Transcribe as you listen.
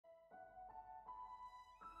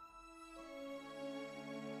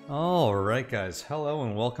Alright guys, hello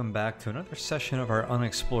and welcome back to another session of our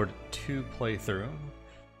Unexplored 2 playthrough,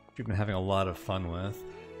 which we've been having a lot of fun with.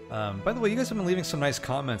 By the way, you guys have been leaving some nice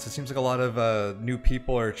comments. It seems like a lot of new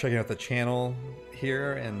people are checking out the channel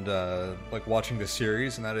here and like watching the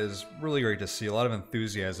series, and that is really great to see. A lot of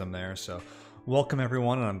enthusiasm there, so welcome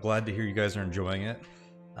everyone, and I'm glad to hear you guys are enjoying it.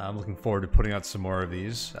 I'm looking forward to putting out some more of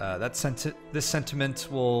these. This sentiment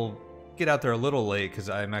will get out there a little late because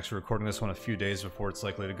I'm actually recording this one a few days before it's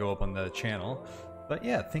likely to go up on the channel. But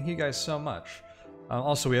yeah, thank you guys so much.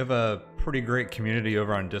 Also, we have a pretty great community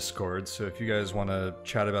over on Discord, so if you guys want to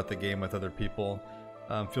chat about the game with other people,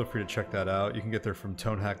 feel free to check that out. You can get there from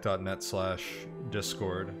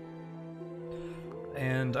tonehack.net/discord.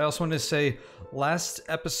 And I also wanted to say, last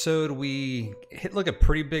episode we hit like a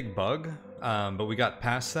pretty big bug, but we got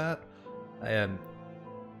past that. And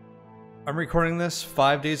I'm recording this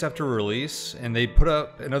 5 days after release, and they put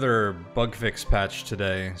up another bug fix patch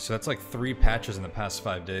today, so that's like 3 patches in the past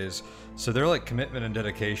 5 days. So their like commitment and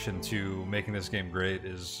dedication to making this game great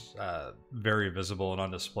is very visible and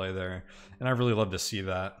on display there, and I really love to see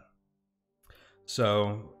that.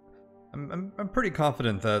 So I'm pretty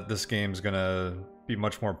confident that this game's gonna be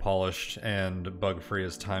much more polished and bug-free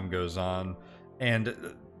as time goes on, and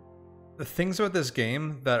the things about this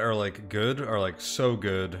game that are like good are like so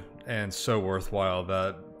good and so worthwhile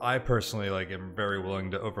that I personally like am very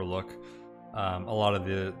willing to overlook a lot of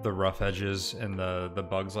the rough edges and the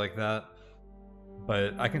bugs like that.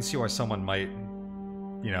 But I can see why someone might,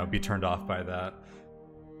 you know, be turned off by that.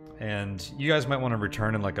 And you guys might want to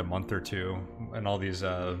return in like a month or two, and all these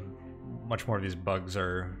much more of these bugs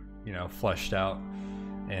are, you know, fleshed out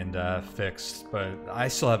and fixed. But I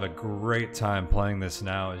still have a great time playing this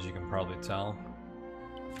now, as you can probably tell.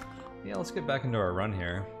 Yeah, let's get back into our run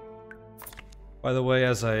here. By the way,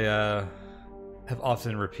 as I have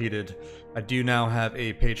often repeated, I do now have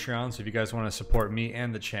a Patreon, so if you guys want to support me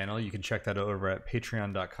and the channel, you can check that out over at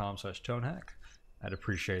patreon.com/tonehack. I'd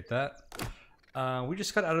appreciate that. We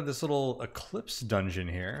just got out of this little Eclipse dungeon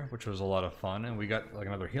here, which was a lot of fun, and we got like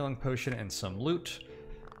another healing potion and some loot.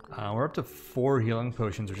 We're up to 4 healing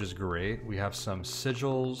potions, which is great. We have some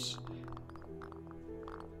sigils.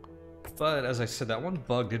 But as I said, that one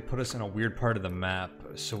bug did put us in a weird part of the map,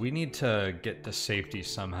 so we need to get to safety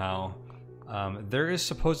somehow. There is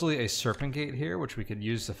supposedly a serpent gate here, which we could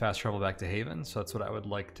use to fast travel back to Haven, so that's what I would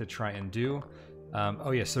like to try and do.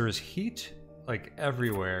 Oh yes, there is heat like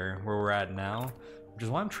everywhere where we're at now, which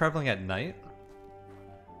is why I'm traveling at night.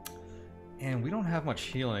 And we don't have much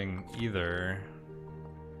healing either.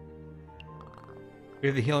 We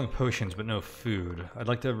have the healing potions, but no food. I'd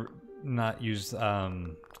like to not use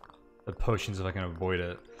the potions if I can avoid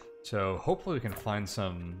it. So hopefully we can find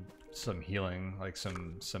some healing, like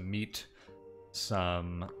some meat,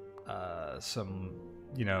 some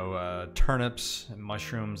you know, turnips and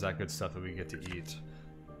mushrooms, that good stuff that we get to eat.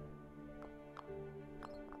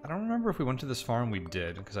 I don't remember if we went to this farm. We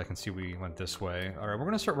did, because I can see we went this way. Alright, we're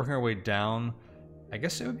gonna start working our way down. I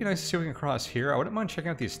guess it would be nice to see if we can cross here. I wouldn't mind checking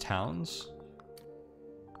out these towns.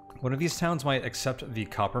 One of these towns might accept the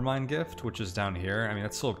copper mine gift, which is down here. I mean,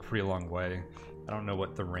 that's still a pretty long way. I don't know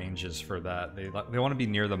what the range is for that. They want to be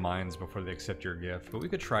near the mines before they accept your gift, but we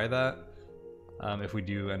could try that if we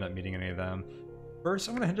do end up meeting any of them. First,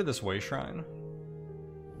 I'm going to head to this way shrine.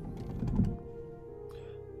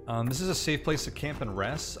 This is a safe place to camp and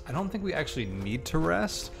rest. I don't think we actually need to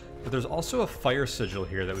rest, but there's also a fire sigil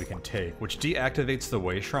here that we can take, which deactivates the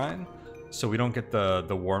way shrine, so we don't get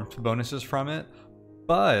the warmth bonuses from it.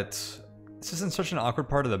 But this is in such an awkward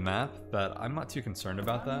part of the map that I'm not too concerned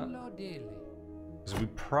about that, because we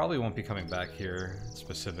probably won't be coming back here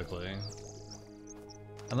specifically.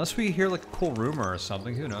 Unless we hear like a cool rumor or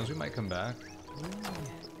something, who knows, we might come back.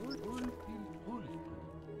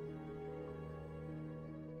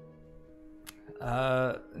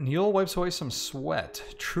 Neil wipes away some sweat.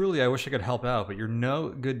 Truly, I wish I could help out, but you're no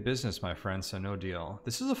good business, my friend, so no deal.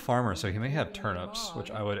 This is a farmer, so he may have turnips,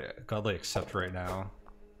 which I would gladly accept right now.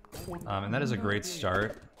 And that is a great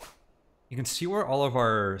start. You can see where all of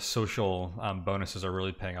our social bonuses are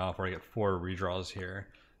really paying off, where I get 4 redraws here.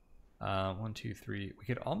 1, 2, 3. We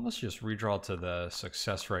could almost just redraw to the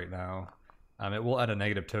success right now. It will add a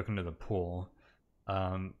negative token to the pool.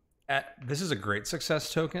 This is a great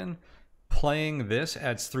success token. Playing this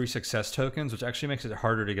adds 3 success tokens, which actually makes it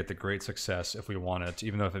harder to get the great success if we want it,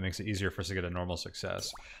 even though if it makes it easier for us to get a normal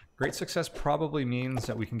success. Great success probably means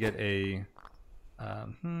that we can get a...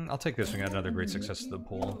 I'll take this one, add another great success to the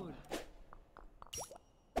pool.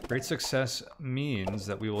 Great success means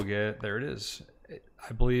that we will get, there it is,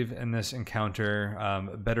 I believe in this encounter,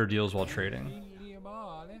 better deals while trading.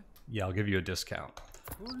 Yeah, I'll give you a discount.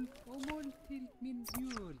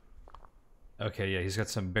 Okay, yeah, he's got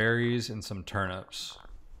some berries and some turnips.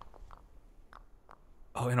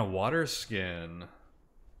 Oh, and a water skin.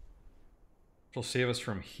 Which will save us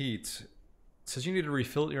from heat. It says you need to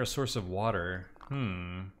refill your source of water.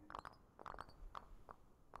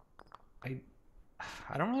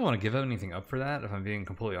 I don't really want to give anything up for that, if I'm being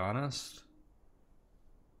completely honest.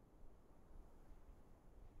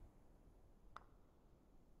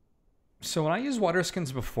 So when I used water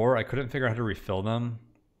skins before, I couldn't figure out how to refill them.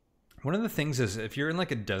 One of the things is, if you're in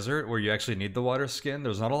like a desert where you actually need the water skin,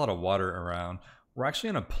 there's not a lot of water around. We're actually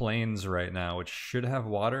in a plains right now, which should have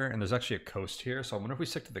water, and there's actually a coast here, so I wonder if we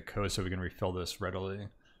stick to the coast so we can refill this readily.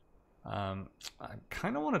 I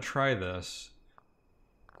kind of want to try this.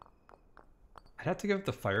 I'd have to give it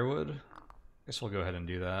the firewood. I guess we'll go ahead and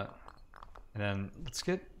do that. And then let's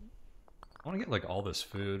get... I want to get like all this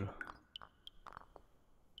food.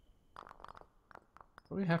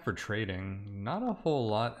 What do we have for trading? Not a whole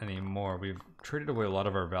lot anymore. We've traded away a lot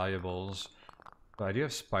of our valuables. But I do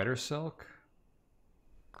have spider silk.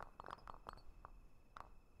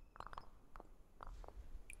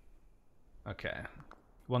 Okay.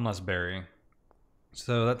 One less berry.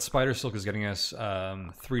 So that spider silk is getting us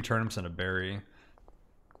 3 turnips and a berry.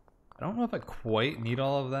 I don't know if I quite need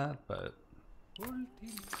all of that, but...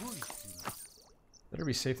 better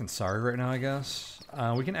be safe than sorry right now, I guess.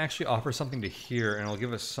 We can actually offer something to here, and it'll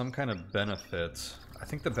give us some kind of benefit. I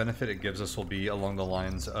think the benefit it gives us will be along the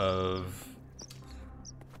lines of...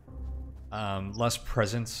 less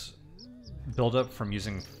presence buildup from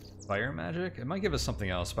using fire magic. It might give us something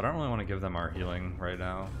else, but I don't really want to give them our healing right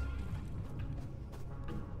now.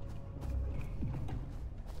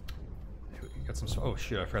 Got some... oh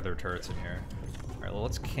shoot, I forgot there were turrets in here. Alright, well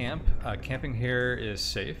let's camp. Camping here is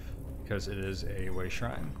safe, because it is a way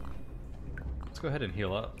shrine. Let's go ahead and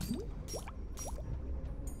heal up.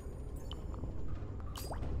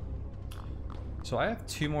 So I have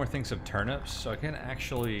 2 more things of turnips, so I can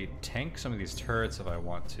actually tank some of these turrets if I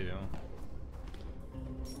want to.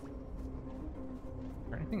 Is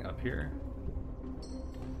there anything up here?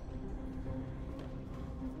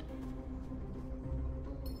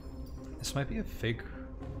 This might be a fake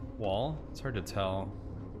wall. It's hard to tell.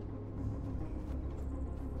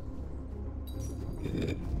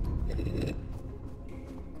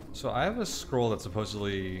 So I have a scroll that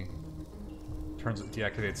supposedly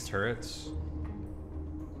deactivates turrets.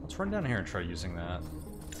 Let's run down here and try using that.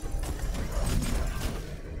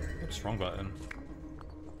 Oops, wrong button.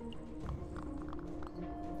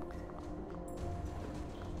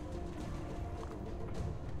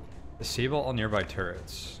 Disable all nearby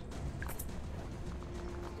turrets.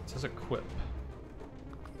 It says equip.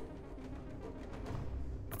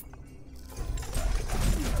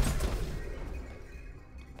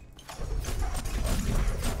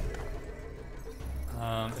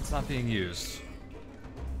 It's not being used.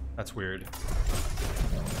 That's weird.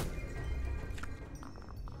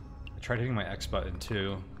 I tried hitting my X button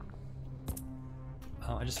too.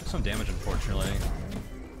 I just took some damage, unfortunately.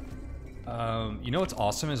 You know what's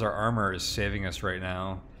awesome is our armor is saving us right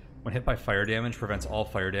now. When hit by fire damage, prevents all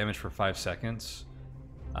fire damage for 5 seconds.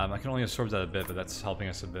 I can only absorb that a bit, but that's helping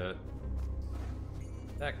us a bit.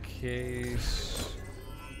 In that case...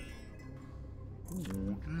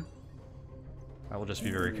 I will just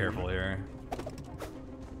be very careful here.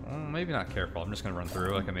 Well, maybe not careful, I'm just gonna run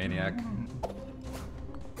through like a maniac.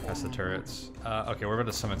 Past the turrets. Okay, we're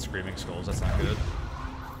about to summon Screaming Skulls, that's not good.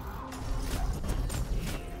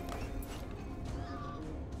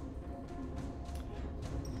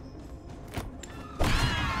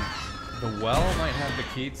 The well might have the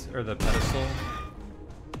key or the pedestal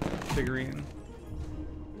figurine.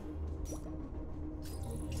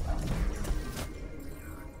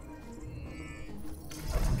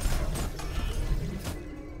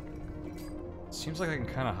 Seems like I can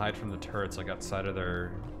kind of hide from the turrets, like outside of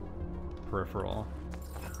their peripheral.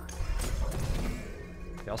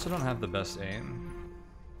 They also don't have the best aim.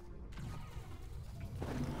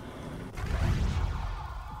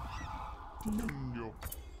 I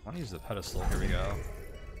want to use the pedestal. Here we go.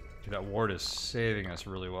 Dude, that ward is saving us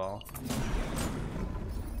really well.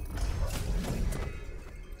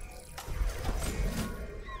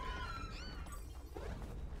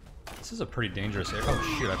 This is a pretty dangerous area.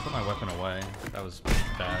 Oh shoot, I put my weapon away. That was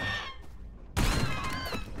bad.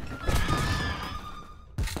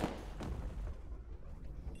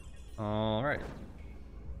 Alright.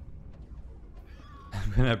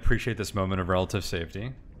 I'm gonna appreciate this moment of relative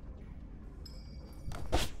safety.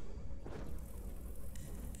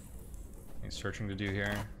 Any searching to do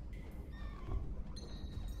here?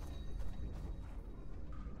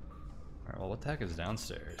 Alright, well, what the heck is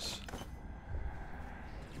downstairs?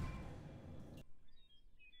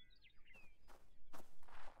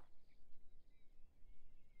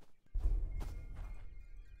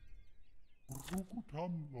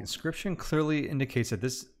 The inscription clearly indicates that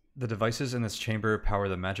the devices in this chamber power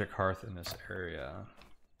the magic hearth in this area.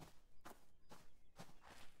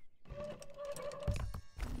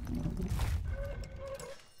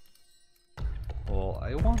 Well,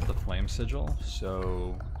 I want the flame sigil,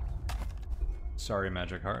 so sorry,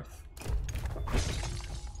 magic hearth.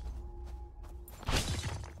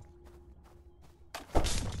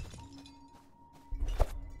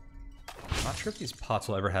 I'm not sure if these pots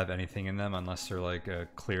will ever have anything in them unless they're like a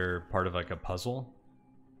clear part of like a puzzle.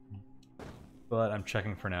 But I'm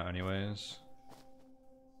checking for now anyways.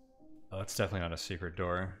 Oh, it's definitely not a secret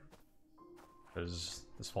door, because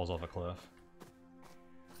this falls off a cliff.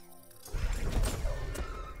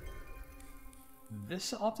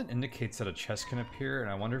 This often indicates that a chest can appear,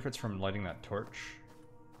 and I wonder if it's from lighting that torch.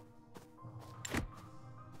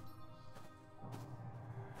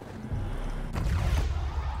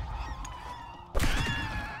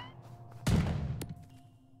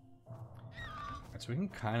 So we can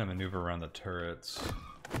kind of maneuver around the turrets.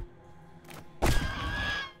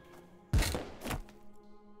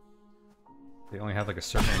 They only have like a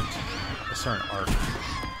certain arc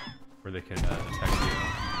where they can attack you.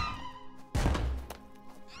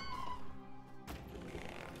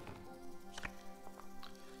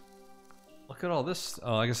 Look at all this.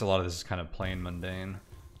 Oh, I guess a lot of this is kind of plain mundane.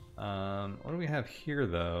 What do we have here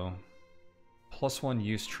though? +1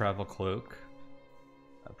 use travel cloak.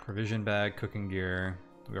 A provision bag, cooking gear.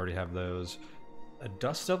 We already have those. A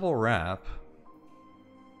dust devil wrap.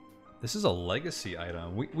 This is a legacy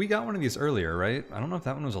item. We got one of these earlier, right? I don't know if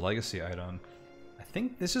that one was a legacy item. I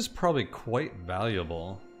think this is probably quite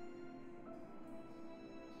valuable.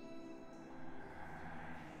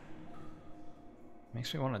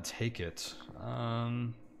 Makes me want to take it. I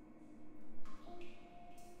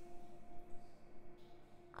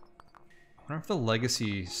wonder if the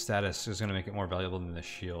legacy status is going to make it more valuable than the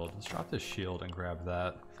shield. Let's drop this shield and grab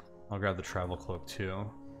that. I'll grab the travel cloak too.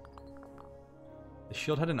 The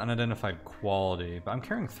shield had an unidentified quality, but I'm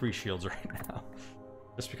carrying 3 shields right now.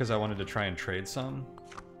 Just because I wanted to try and trade some.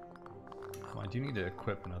 Oh, I do need to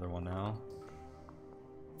equip another one now.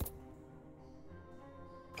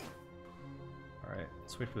 Alright,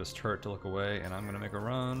 let's wait for this turret to look away, and I'm going to make a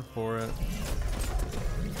run for it.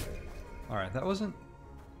 Alright, that wasn't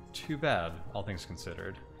too bad, all things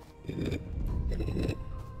considered. Wait,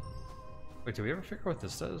 did we ever figure out what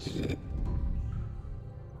this does?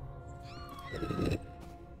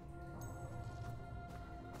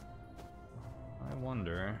 I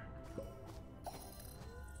wonder.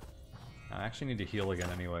 I actually need to heal again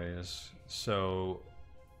anyways, so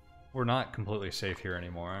we're not completely safe here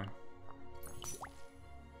anymore.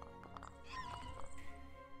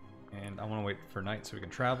 And I want to wait for night so we can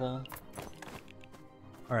travel.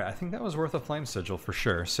 Alright, I think that was worth a flame sigil for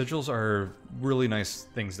sure. Sigils are really nice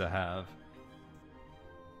things to have.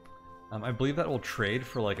 I believe that will trade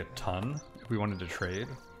for like a ton if we wanted to trade,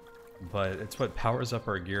 but it's what powers up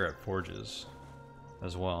our gear at forges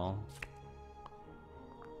as well.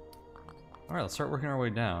 Alright, let's start working our way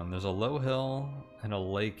down. There's a low hill and a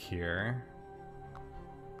lake here.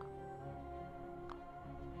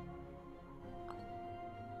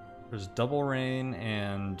 There's double rain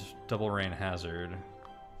and double rain hazard.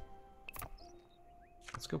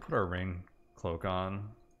 Let's go put our rain cloak on.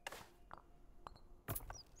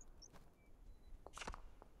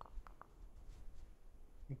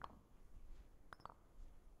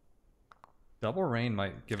 Double rain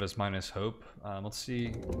might give us minus hope. Let's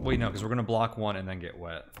see. Wait, no, because we're going to block one and then get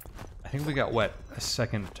wet. I think we got wet a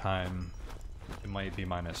second time. It might be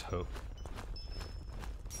minus hope.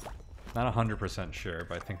 Not 100% sure,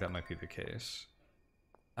 but I think that might be the case.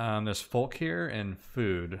 There's folk here and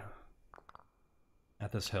food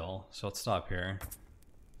at this hill, so let's stop here.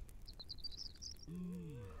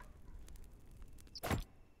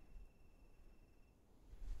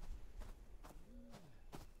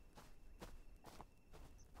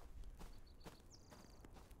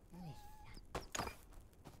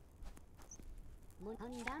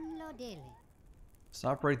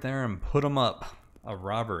 Stop right there and put them up. A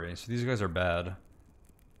robbery. So these guys are bad.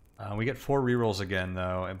 We get 4 rerolls again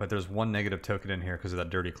though, but there's 1 negative token in here because of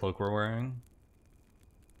that dirty cloak we're wearing.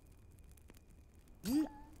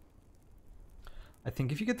 I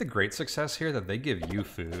think if you get the great success here that they give you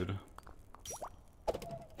food.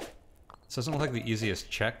 This doesn't look like the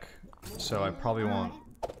easiest check, so I probably won't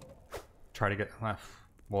try to get...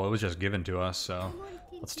 Well, it was just given to us, so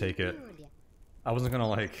let's take it. I wasn't gonna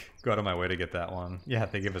like go out of my way to get that one. Yeah,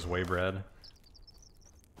 they give us whey bread.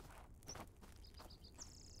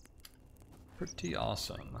 Pretty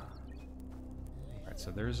awesome. Alright,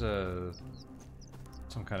 so there's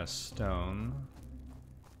some kind of stone.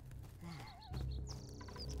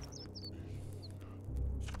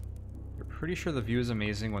 You're pretty sure the view is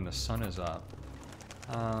amazing when the sun is up.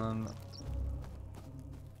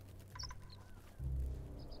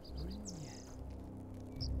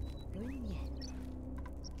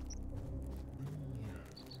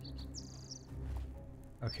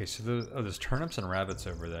 Okay, so there's turnips and rabbits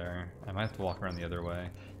over there. I might have to walk around the other way.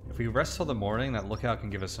 If we rest till the morning, that lookout can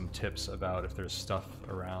give us some tips about if there's stuff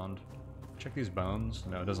around. Check these bones.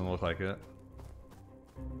 No, it doesn't look like it.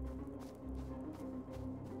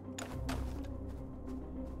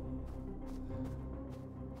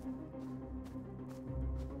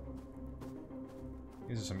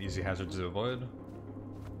 These are some easy hazards to avoid.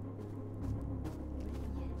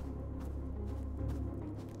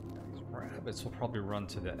 Rabbits will probably run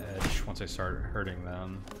to the edge once I start hurting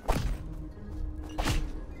them.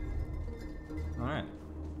 Alright.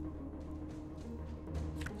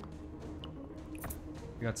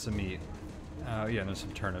 We got some meat. Yeah, there's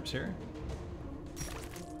some turnips here.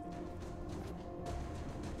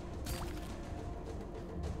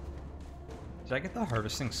 Did I get the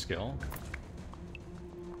harvesting skill?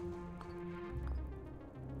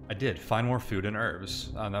 I did. Find more food and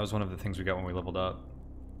herbs. That was one of the things we got when we leveled up.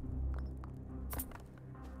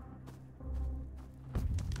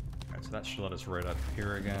 Alright, so that should let us right up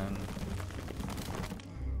here again.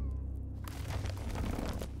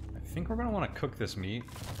 I think we're going to want to cook this meat.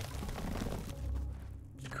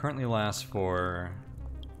 It currently lasts for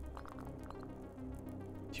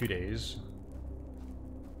 2 days.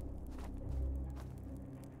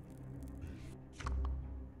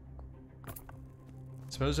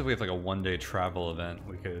 Suppose if we have like a one-day travel event,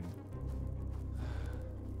 we could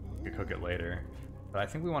cook it later. But I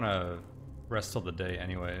think we want to rest till the day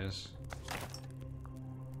anyways.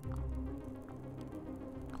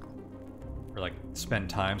 Or like spend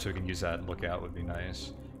time so we can use that lookout would be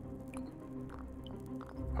nice.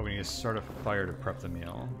 Oh, we need to start a fire to prep the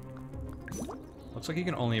meal. Looks like you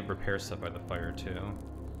can only repair stuff by the fire too.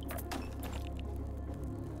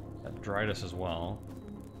 That dried us as well.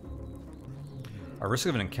 Our risk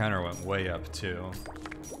of an encounter went way up too.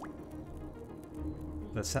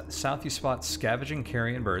 The south you spot scavenging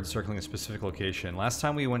carrion birds circling a specific location. Last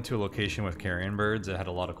time we went to a location with carrion birds, it had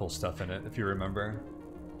a lot of cool stuff in it, if you remember.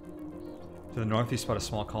 To the north you spot a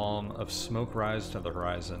small column of smoke rise to the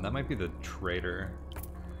horizon. That might be the trader.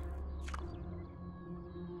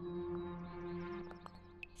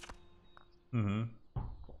 Mm-hmm.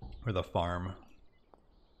 Or the farm.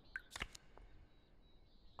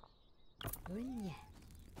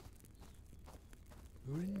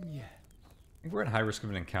 I think we're at high risk of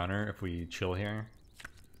an encounter if we chill here.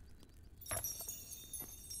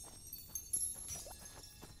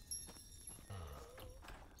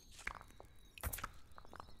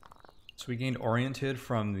 So we gained oriented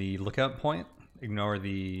from the lookout point. Ignore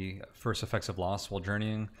the first effects of loss while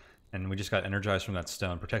journeying. And we just got energized from that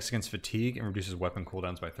stone. Protects against fatigue and reduces weapon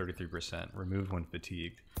cooldowns by 33%. Removed when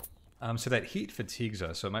fatigued. So that heat fatigues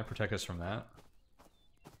us, so it might protect us from that.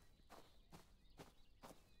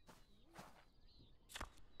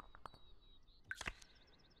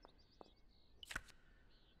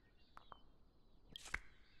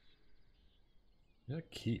 Yeah,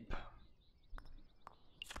 keep.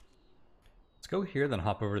 Let's go here, then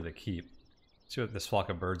hop over to the keep. See what this flock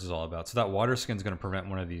of birds is all about. So that water skin is going to prevent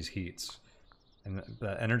one of these heats. And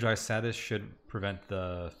the energized status should prevent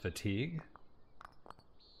the fatigue.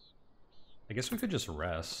 I guess we could just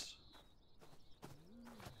rest.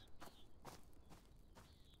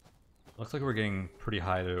 Looks like we're getting pretty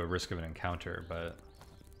high to a risk of an encounter, but...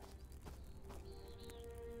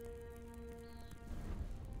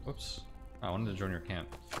 Whoops. Oh, I wanted to join your camp.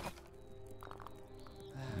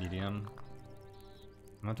 Medium.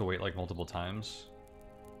 I'm gonna have to wait like multiple times.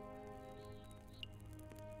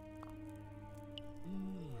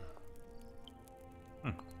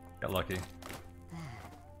 Got lucky.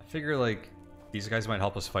 I figure like these guys might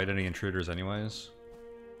help us fight any intruders anyways.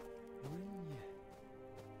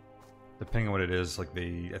 Depending on what it is, like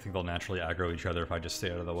I think they'll naturally aggro each other if I just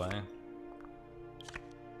stay out of the way.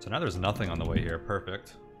 So now there's nothing on the way here,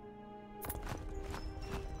 perfect.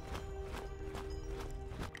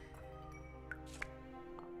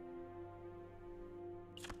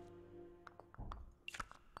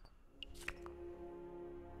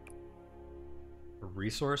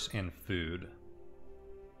 Resource and food.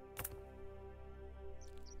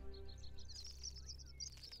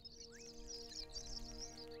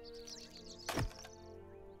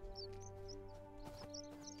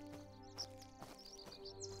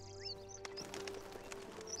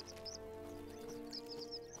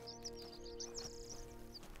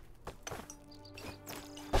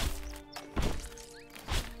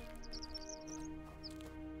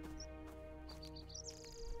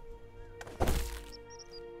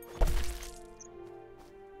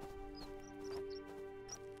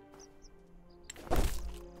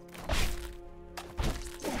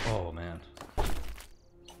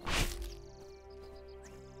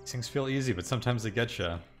 These things feel easy, but sometimes they get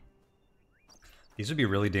you. These would be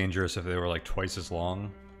really dangerous if they were like twice as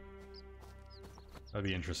long. That'd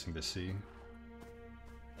be interesting to see.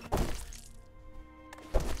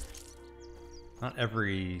 Not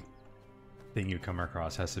every thing you come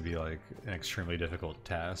across has to be like an extremely difficult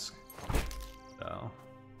task. So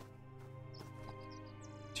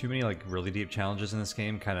too many like really deep challenges in this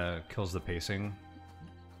game kind of kills the pacing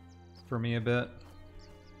for me a bit.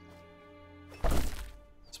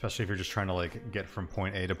 Especially if you're just trying to like get from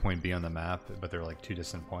point A to point B on the map, but they're like two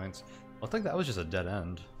distant points. Looked like that was just a dead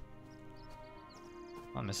end.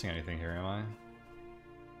 I'm not missing anything here, am I?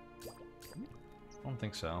 I don't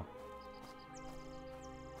think so.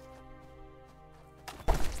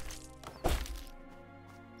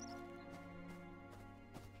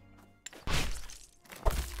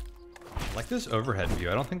 I like this overhead view.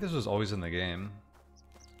 I don't think this was always in the game.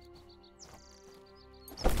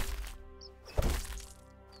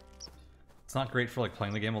 It's not great for like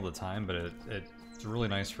playing the game all the time, but it's really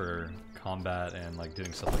nice for combat and like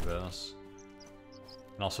doing stuff like this.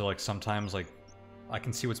 And also like sometimes like I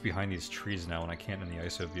can see what's behind these trees now when I can't in the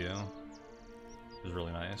ISO view. It's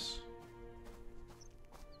really nice.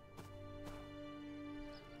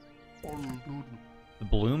 The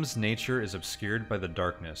bloom's nature is obscured by the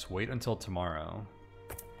darkness. Wait until tomorrow.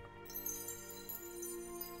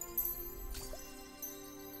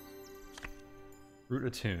 Root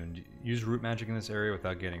attuned. Use root magic in this area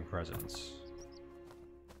without gaining presence.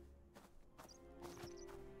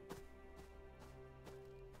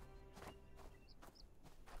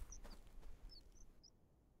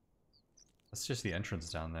 That's just the entrance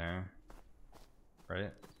down there,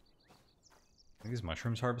 right? Are these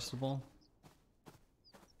mushrooms harvestable?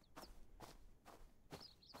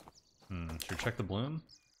 Should we check the bloom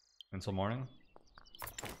until morning?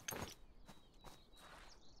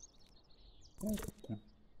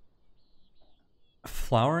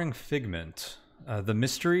 Flowering figment. The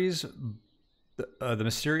mysterious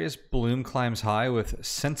bloom climbs high with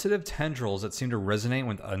sensitive tendrils that seem to resonate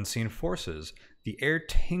with unseen forces. The air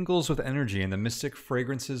tingles with energy, and the mystic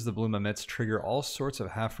fragrances the bloom emits trigger all sorts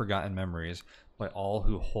of half-forgotten memories by all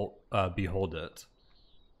who behold it.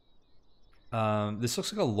 This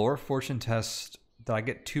looks like a lore fortune test that I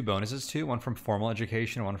get 2 bonuses to, one from formal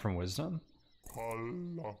education and one from wisdom.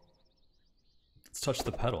 Let's touch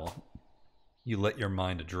the pedal. You let your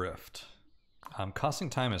mind adrift.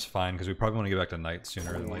 Costing time is fine because we probably want to get back to night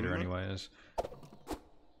sooner than later anyways.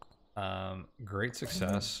 Great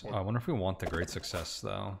success. Oh, I wonder if we want the great success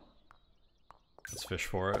though. Let's fish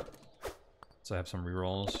for it. So I have some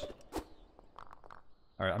rerolls.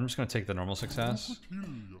 Alright, I'm just going to take the normal success.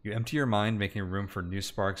 You empty your mind, making room for new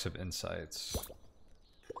sparks of insights.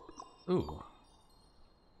 Ooh.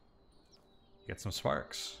 Get some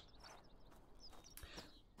sparks.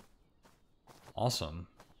 Awesome.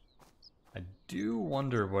 I do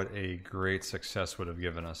wonder what a great success would have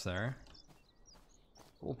given us there.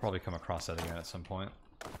 We'll probably come across that again at some point.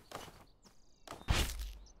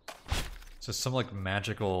 So some like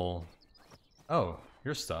magical... Oh,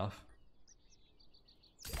 here's stuff.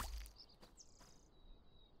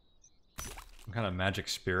 Some kind of magic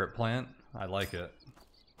spirit plant. I like it.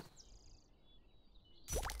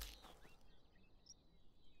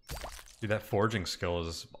 Dude, that forging skill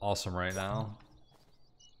is awesome right now.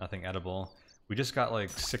 Nothing edible. We just got like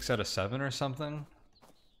 6 out of 7 or something.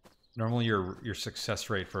 Normally your success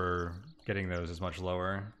rate for getting those is much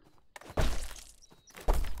lower.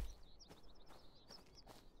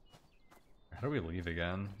 How do we leave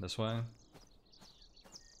again? This way?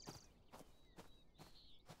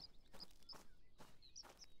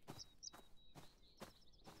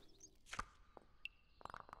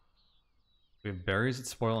 We have berries that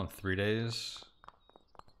spoil in 3 days.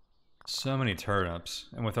 So many turnips.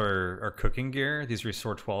 And with our cooking gear, these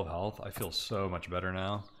restore 12 health. I feel so much better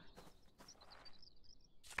now.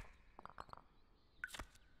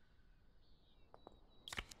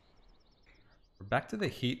 We're back to the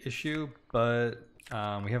heat issue, but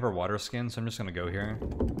we have our water skin, so I'm just going to go here.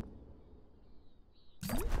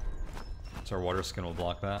 So our water skin will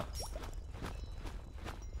block that.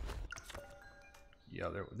 Yeah,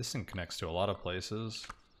 this thing connects to a lot of places.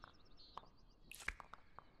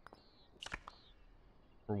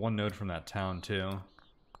 We're 1 node from that town, too.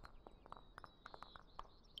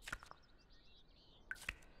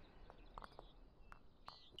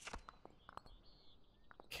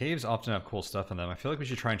 Caves often have cool stuff in them. I feel like we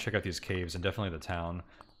should try and check out these caves, and definitely the town.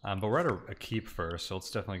 But we're at a keep first, so let's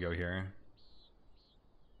definitely go here.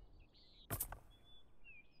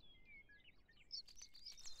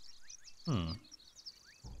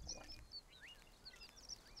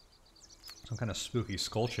 Some kind of spooky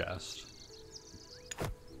skull chest.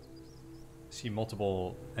 See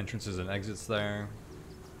multiple entrances and exits there.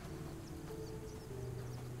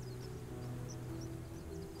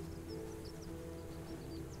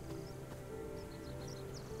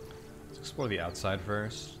 Let's explore the outside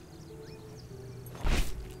first.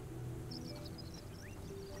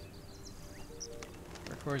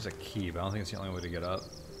 Requires a key, but I don't think it's the only way to get up.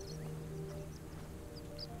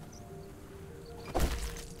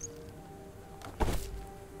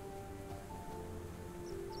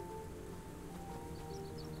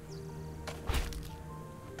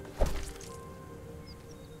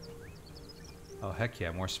 Oh, heck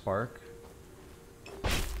yeah, more spark.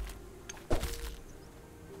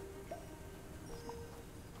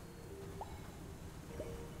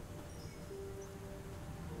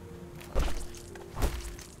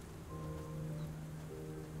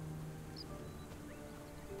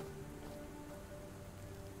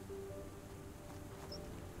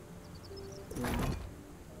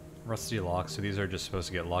 Rusty locks, so these are just supposed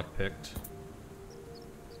to get lock-picked.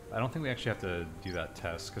 I don't think we actually have to do that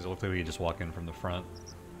test, because it looked like we could just walk in from the front.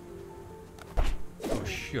 Oh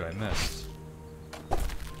shoot, I missed.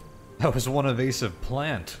 That was one evasive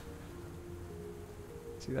plant.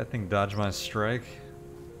 See that thing dodge my strike?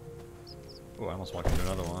 Oh, I almost walked into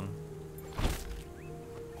another one.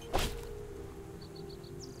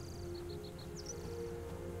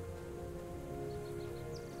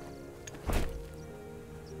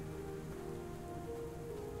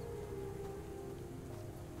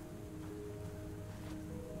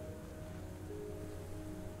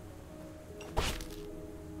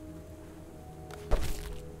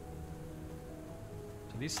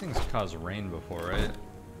 These things cause rain before, right?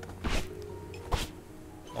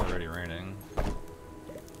 Already raining.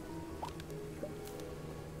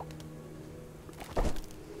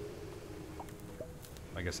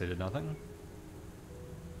 I guess they did nothing.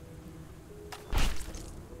 I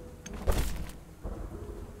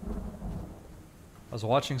was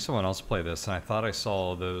watching someone else play this and I thought I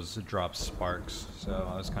saw those drop sparks, so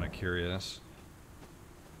I was kind of curious.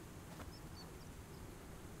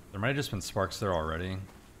 There might have just been sparks there already,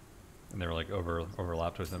 and they were like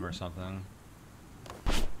overlapped with them or something.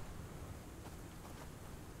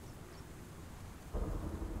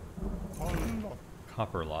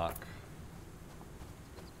 Copper lock.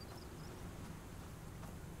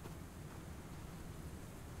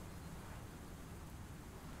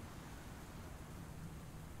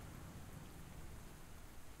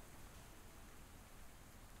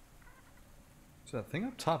 So that thing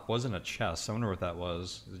up top wasn't a chest. I wonder what that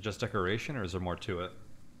was. Is it just decoration, or is there more to it?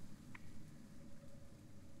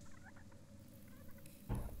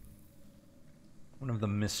 One of the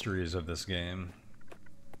mysteries of this game.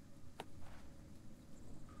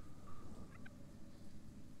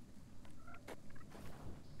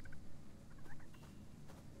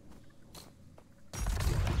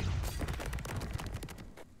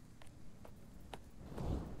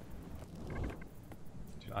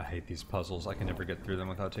 I hate these puzzles. I can never get through them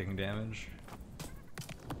without taking damage.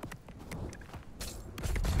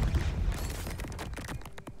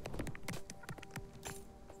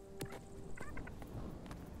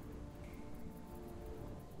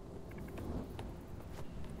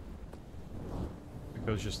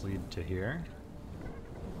 Those just lead to here.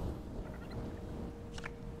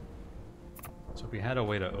 So if we had a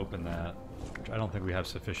way to open that, which I don't think we have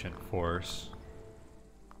sufficient force.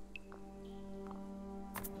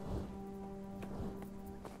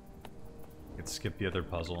 Skip the other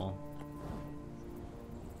puzzle.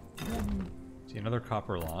 See, another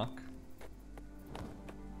copper lock.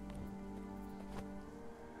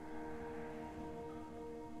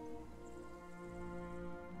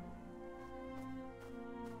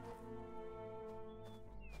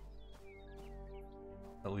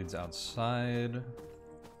 That leads outside.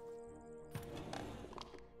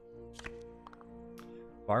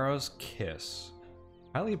 Barrow's Kiss.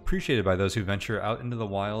 Highly appreciated by those who venture out into the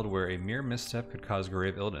wild where a mere misstep could cause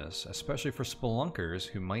grave illness, especially for spelunkers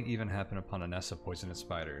who might even happen upon a nest of poisonous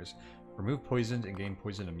spiders. Remove poisoned and gain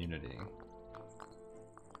poison immunity.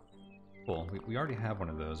 Cool. We already have one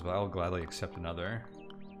of those, but I'll gladly accept another.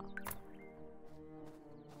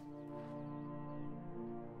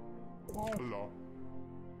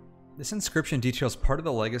 This inscription details part of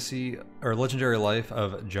the legacy or legendary life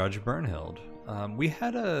of Judge Burnhild. We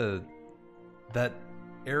had that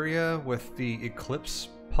area with the eclipse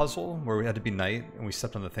puzzle where we had to be night and we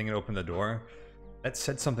stepped on the thing and opened the door. That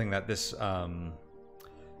said something that this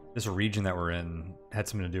this region that we're in had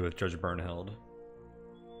something to do with Judge Burnhild.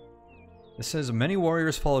 It says many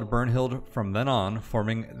warriors followed Burnhild from then on,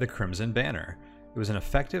 forming the Crimson Banner. It was an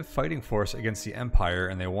effective fighting force against the Empire,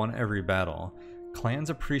 and they won every battle. Clans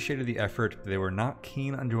appreciated the effort, but they were not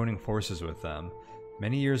keen on joining forces with them.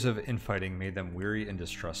 Many years of infighting made them weary and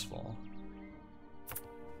distrustful.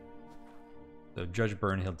 So Judge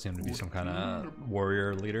Burnhild seemed to be some kind of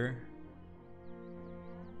warrior leader.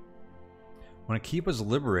 When a keep was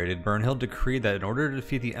liberated, Burnhild decreed that in order to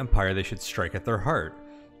defeat the Empire, they should strike at their heart.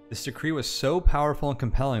 This decree was so powerful and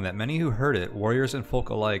compelling that many who heard it, warriors and folk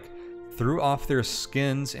alike, threw off their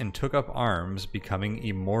skins and took up arms, becoming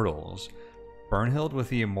immortals. Burnhild with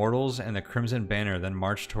the immortals and the Crimson Banner then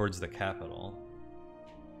marched towards the capital.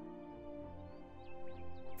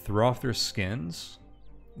 Threw off their skins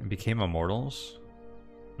and became immortals?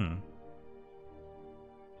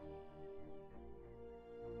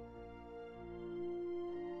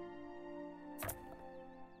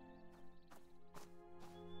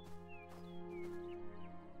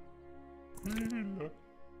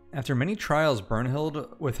 After many trials,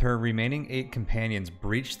 Burnhild, with her remaining 8 companions,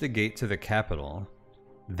 breached the gate to the capital.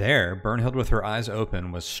 There, Burnhild, with her eyes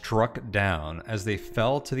open, was struck down. As they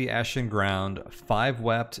fell to the ashen ground, 5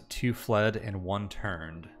 wept, 2 fled, and 1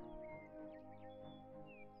 turned.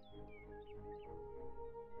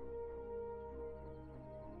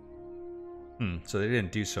 So they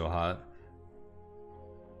didn't do so hot.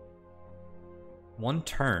 1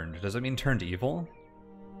 turned. Does that mean turned evil?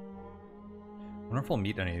 I wonder if we'll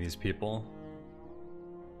meet any of these people.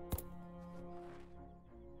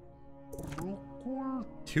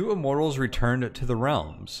 Two immortals returned to the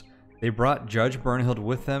realms. They brought Judge Burnhild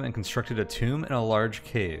with them and constructed a tomb in a large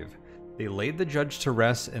cave. They laid the judge to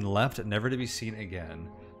rest and left, never to be seen again.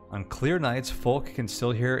 On clear nights, folk can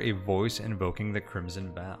still hear a voice invoking the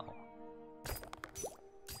Crimson Vow.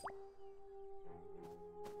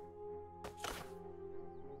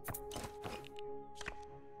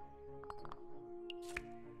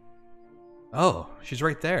 Oh, she's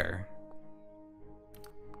right there.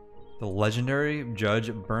 The legendary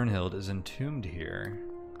Judge Burnhild is entombed here.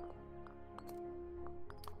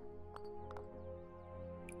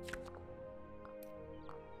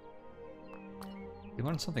 You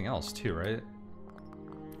learned something else too, right?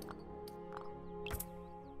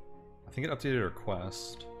 I think it updated her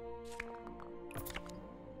quest.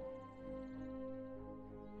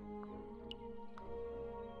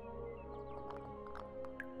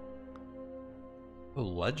 Oh,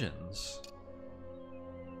 legends.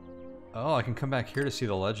 Oh, I can come back here to see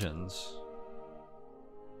the legends.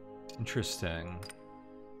 Interesting.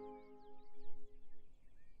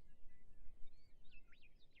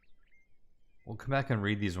 We'll come back and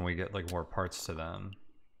read these when we get like more parts to them.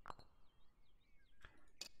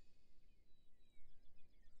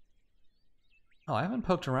 Oh, I haven't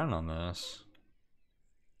poked around on this.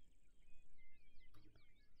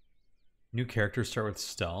 New characters start with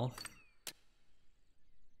stealth.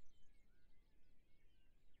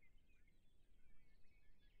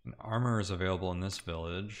 And armor is available in this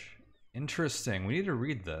village. Interesting. We need to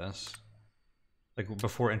read this. Like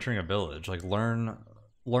before entering a village. Like learn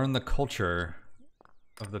the culture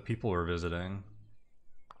of the people we're visiting.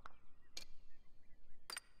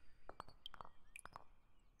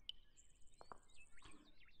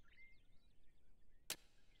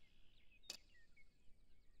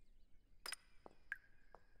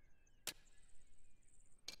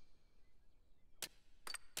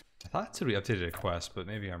 I thought it said we updated a quest, but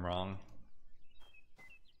maybe I'm wrong.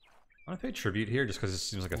 I want to pay tribute here just because it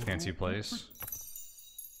seems like a fancy place.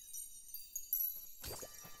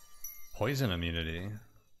 Poison immunity.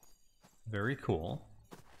 Very cool.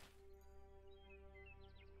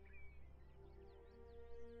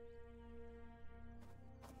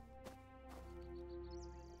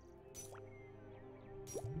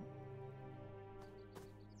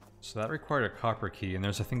 So that required a copper key, and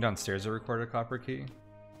there's a thing downstairs that required a copper key.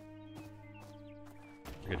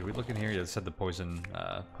 Okay, did we look in here? Yeah, it said the poison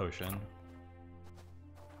potion.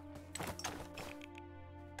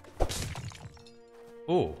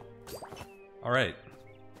 Oh, all right.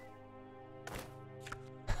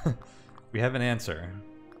 We have an answer.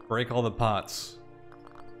 Break all the pots.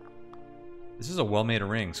 This is a well-made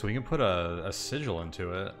ring, so we can put a sigil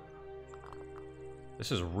into it.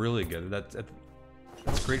 This is really good. That's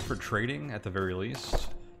great for trading at the very least.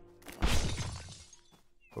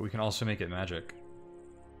 But we can also make it magic.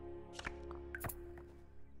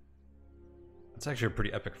 It's actually a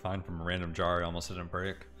pretty epic find from a random jar I almost didn't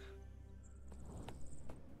break.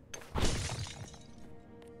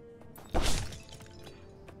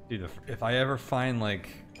 Dude, if I ever find like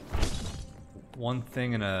one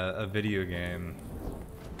thing in a video game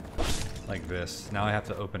like this, now I have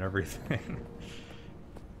to open everything.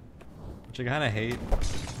 Which which I kind of hate,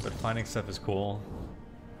 but finding stuff is cool.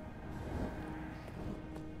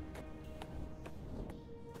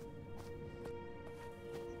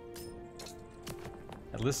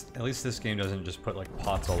 At least this game doesn't just put like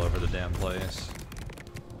pots all over the damn place.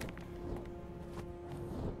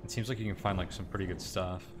 It seems like you can find like some pretty good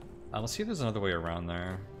stuff. Let's see if there's another way around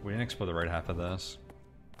there. We didn't explore the right half of this.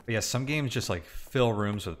 But yeah, some games just like fill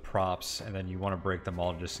rooms with props and then you want to break them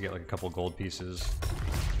all just to get like a couple gold pieces.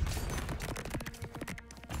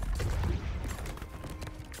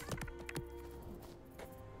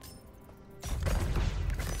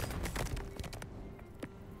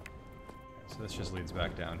 This just leads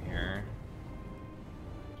back down here.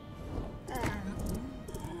 Oh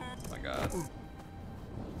my god.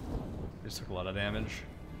 Just took a lot of damage.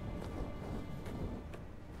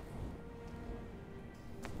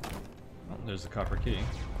 Oh, there's the copper key.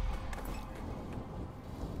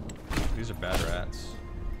 These are bad rats.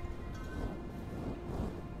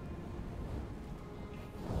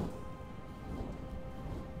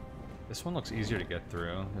 This one looks easier to get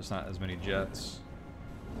through. There's not as many jets.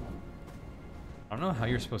 I don't know how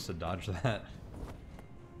you're supposed to dodge that.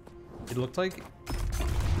 It looked like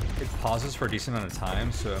it pauses for a decent amount of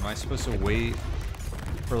time, so am I supposed to wait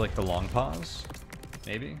for like the long pause?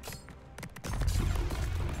 Maybe? I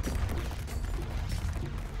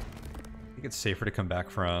think it's safer to come back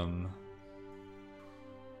from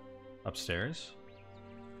upstairs.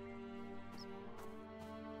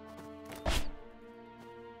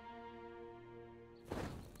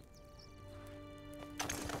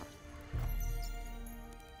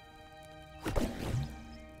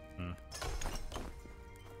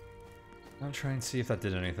 I'll try and see if that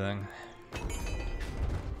did anything.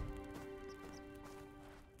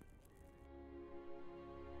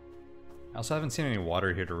 I also haven't seen any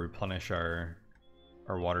water here to replenish our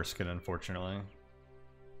water skin, unfortunately.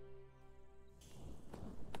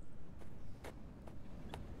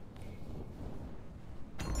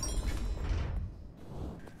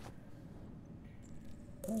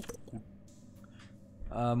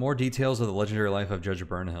 More details of the legendary life of Judge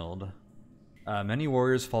Burnhild. Many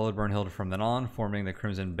warriors followed Burnhild from then on, forming the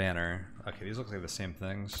Crimson Banner. Okay, these look like the same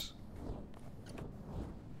things.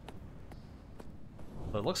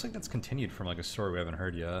 But it looks like that's continued from like a story we haven't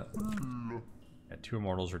heard yet. Yeah, 2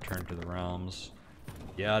 immortals returned to the realms.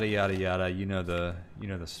 Yada yada yada. You know the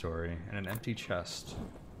story. And an empty chest.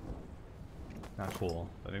 Not cool,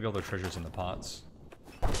 but maybe all the treasures in the pots.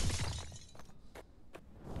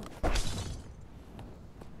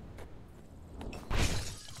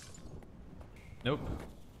 Nope.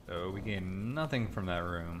 So we gain nothing from that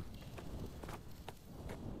room.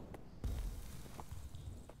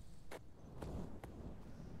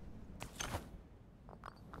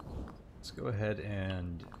 Let's go ahead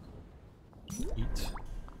and eat.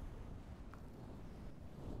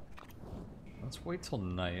 Let's wait till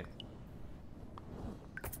night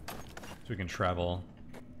so we can travel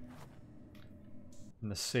in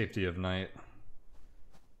the safety of night.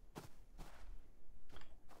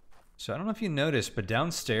 So I don't know if you noticed, but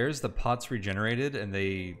downstairs the pots regenerated and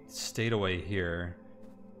they stayed away here.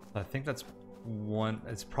 I think that's one.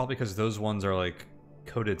 It's probably because those ones are like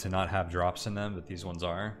coded to not have drops in them, but these ones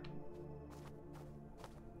are.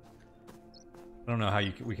 I don't know how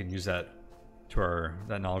we can use that to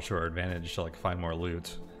that knowledge to our advantage to like find more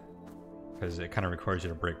loot, because it kind of requires you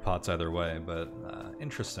to break pots either way. But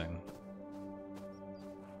interesting.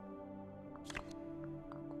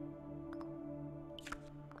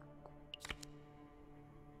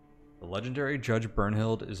 The legendary Judge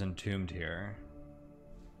Burnhild is entombed here.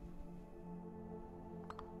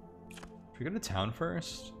 Should we go to town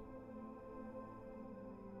first?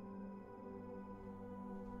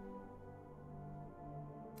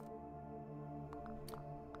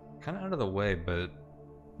 Kind of out of the way, but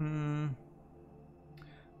I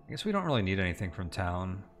guess we don't really need anything from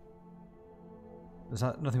town. There's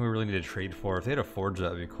nothing we really need to trade for. If they had a forge,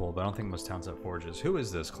 that would be cool, but I don't think most towns have forges. Who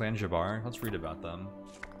is this? Clan Jabbar? Let's read about them.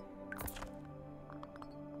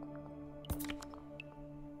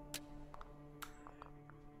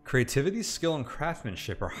 Creativity, skill, and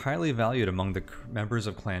craftsmanship are highly valued among the members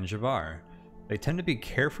of Clan Jabbar. They tend to be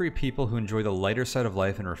carefree people who enjoy the lighter side of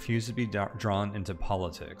life and refuse to be drawn into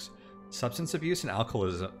politics. Substance abuse and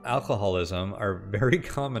alcoholism are very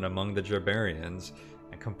common among the Jabarians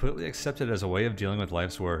and completely accepted as a way of dealing with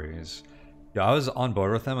life's worries. Yeah, I was on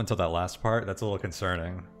board with them until that last part. That's a little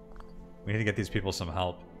concerning. We need to get these people some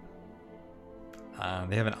help.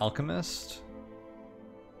 They have an alchemist.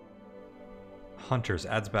 Hunters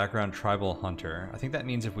adds background tribal hunter. I think that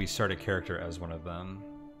means if we start a character as one of them.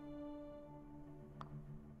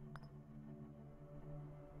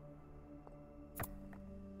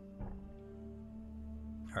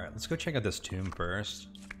 Alright, let's go check out this tomb first.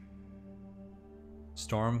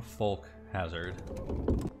 Storm Folk Hazard.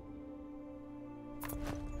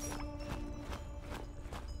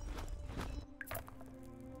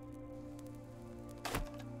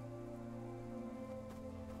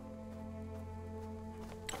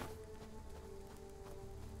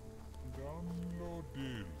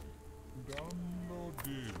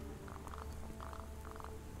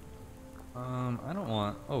 I don't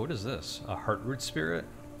want... Oh, what is this? A Heartroot Spirit?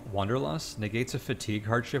 Wanderlust? Negates a fatigue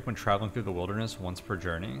hardship when traveling through the wilderness once per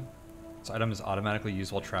journey. This item is automatically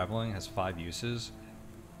used while traveling, has 5 uses.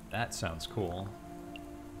 That sounds cool.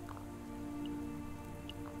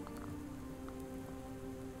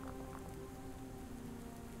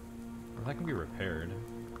 Or that can be repaired.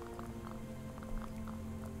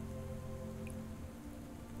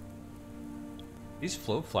 These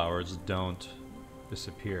float flowers don't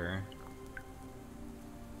disappear.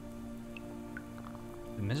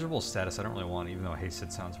 The miserable status I don't really want, even though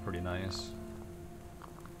hasted sounds pretty nice.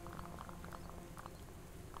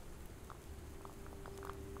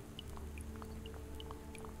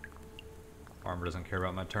 Farmer doesn't care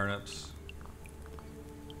about my turnips.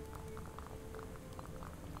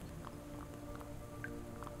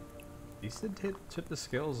 These did tip the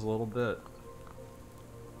scales a little bit.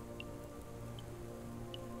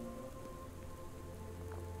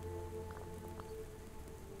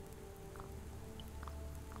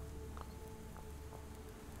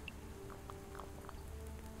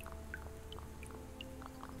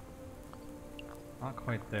 Not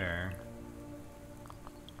quite there.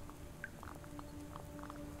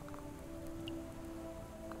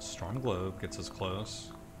 Storm Globe gets us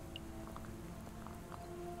close.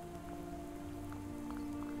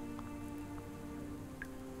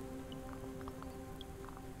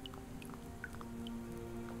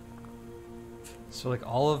 So like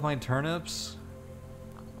all of my turnips,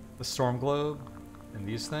 the Storm Globe, and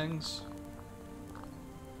these things,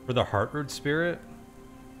 for the Heartroot Spirit,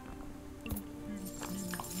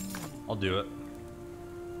 I'll do it.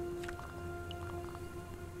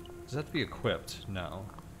 Does that have to be equipped? No.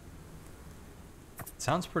 It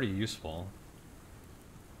sounds pretty useful.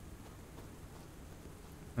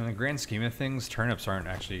 In the grand scheme of things, turnips aren't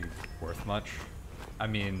actually worth much. I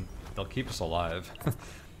mean, they'll keep us alive,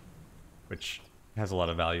 which has a lot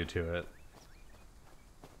of value to it.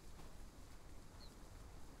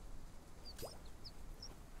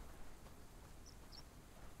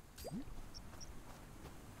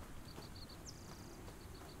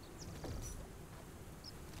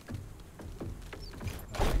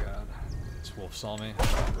 Wolf saw me.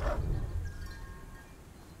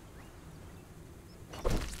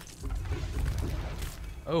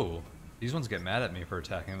 Oh, these ones get mad at me for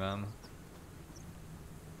attacking them.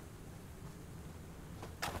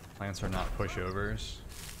 Plants are not pushovers.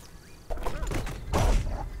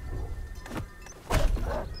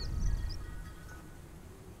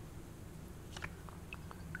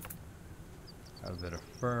 Got a bit of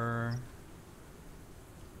fur.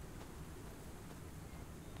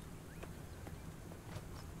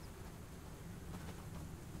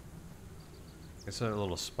 It's a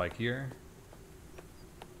little spikier.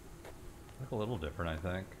 Look a little different,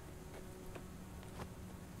 I think.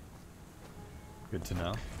 Good to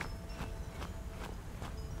know.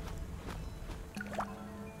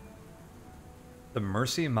 The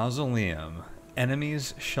Mercy Mausoleum.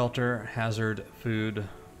 Enemies, shelter, hazard, food.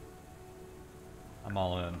 I'm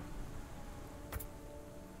all in.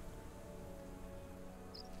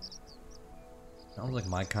 Sounds like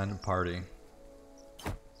my kind of party.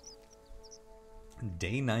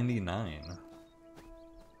 Day 99.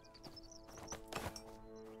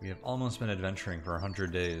 We have almost been adventuring for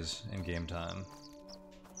 100 days in game time.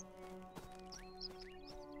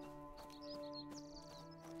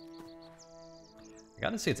 I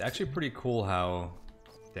gotta say, it's actually pretty cool how...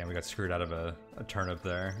 Damn, we got screwed out of a turnip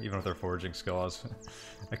there, even with our foraging skill.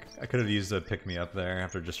 I could have used a pick-me-up there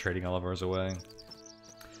after just trading all of ours away.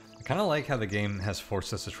 I kind of like how the game has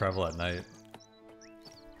forced us to travel at night.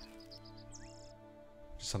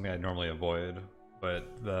 Something I normally avoid, but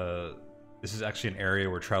this is actually an area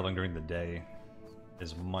where traveling during the day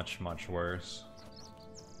is much worse.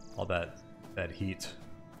 All that heat.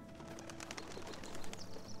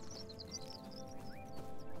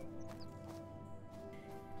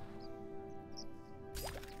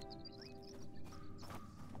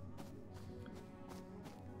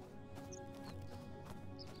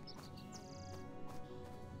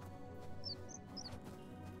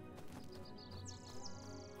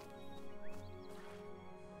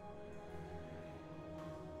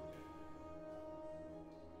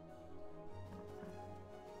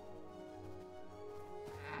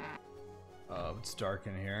 it's dark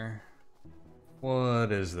in here.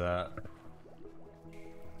 What is that?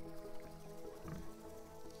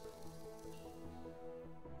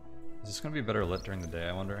 Is this gonna be better lit during the day,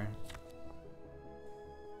 I wonder?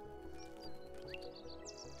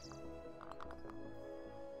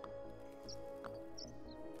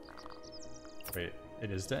 Wait, it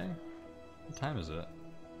is day? What time is it?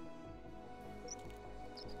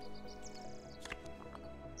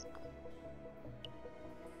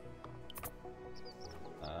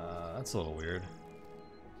 That's a little weird.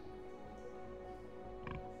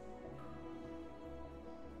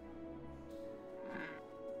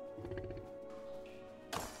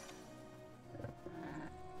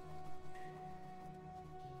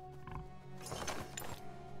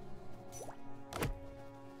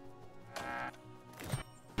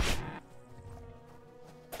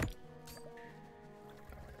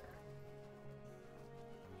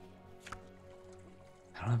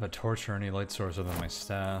 I don't have a torch or any light source other than my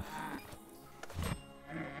staff.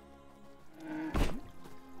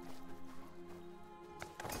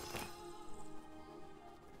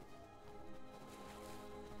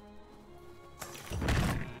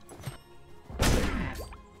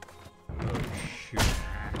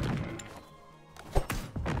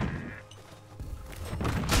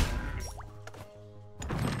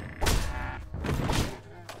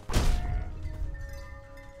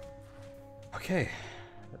 Okay,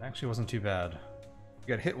 that actually wasn't too bad. We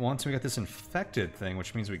got hit once, and we got this infected thing,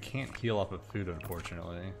 which means we can't heal up with food,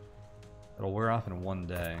 unfortunately. It'll wear off in one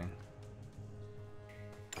day.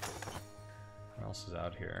 What else is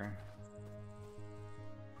out here?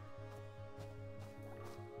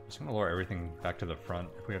 Just gonna lower everything back to the front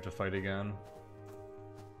if we have to fight again.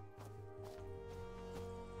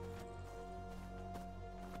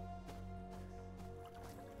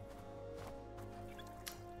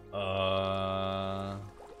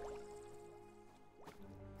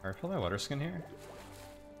 I refill my water skin here?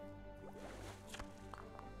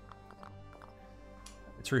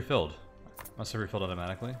 It's refilled. Must have refilled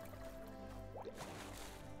automatically.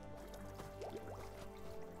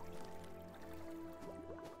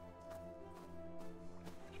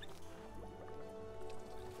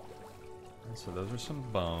 And so those are some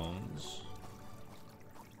bones.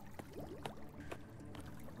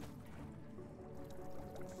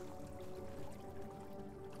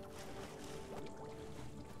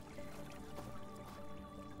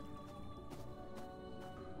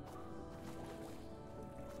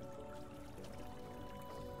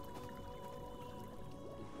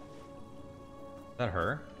 Is that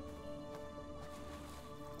her?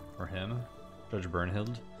 Or him? Judge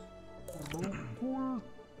Burnhild?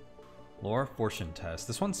 Lore fortune test.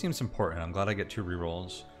 This one seems important. I'm glad I get 2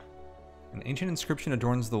 rerolls. An ancient inscription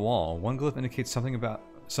adorns the wall. One glyph indicates something about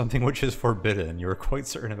something which is forbidden. You are quite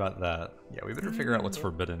certain about that. Yeah, we better figure out what's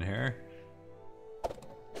forbidden here.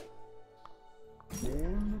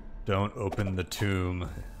 Don't open the tomb.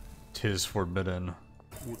 'Tis forbidden.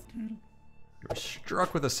 You're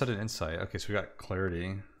struck with a sudden insight. Okay, so we got clarity.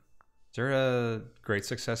 Is there a great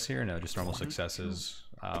success here? No, just normal successes.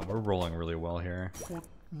 We're rolling really well here.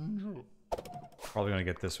 Probably gonna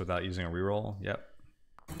get this without using a reroll. Yep.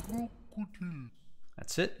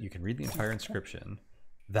 That's it. You can read the entire inscription.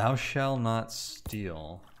 Thou shall not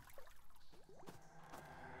steal.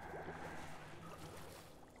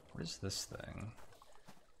 What is this thing?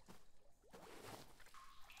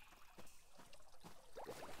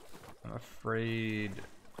 I'm afraid...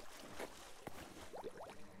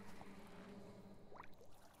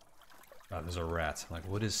 Oh, there's a rat. I'm like,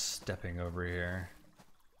 what is stepping over here?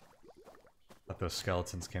 Thought those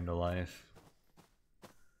skeletons came to life.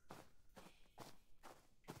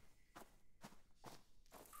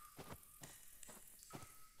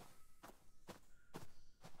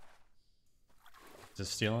 Is this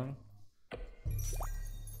stealing?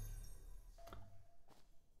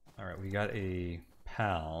 Alright, we got a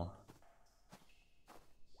pal.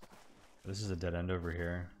 This is a dead end over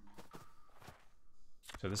here.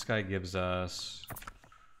 So this guy gives us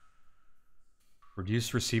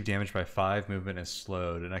reduce received damage by 5, movement is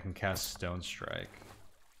slowed, and I can cast Stone Strike.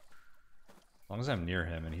 As long as I'm near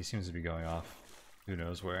him, and he seems to be going off who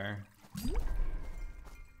knows where.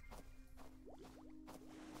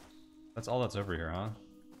 That's all that's over here, huh?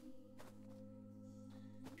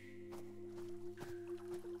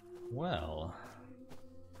 Well...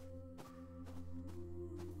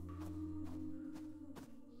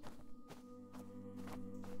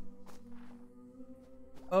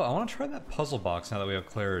 Oh, I want to try that puzzle box now that we have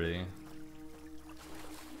clarity.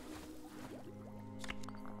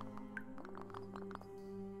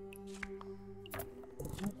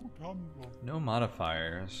 No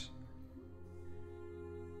modifiers.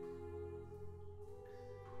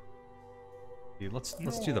 Let's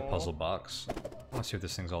do the puzzle box. I want to see what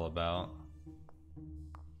this thing's all about.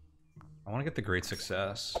 I want to get the great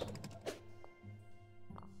success.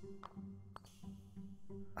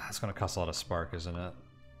 It's going to cost a lot of spark, isn't it?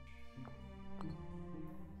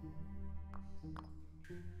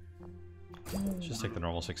 Let's just take the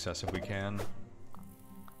normal success if we can.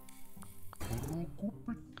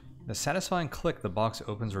 The satisfying click, the box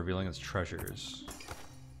opens, revealing its treasures.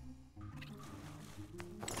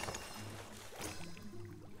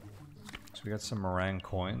 So we got some meringue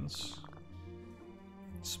coins.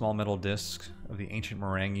 Small metal discs of the ancient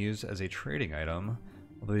meringue used as a trading item,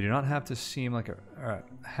 although they do not have to seem like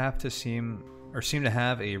seem to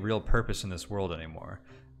have a real purpose in this world anymore.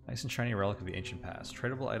 Nice and shiny relic of the ancient past.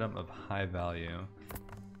 Tradable item of high value.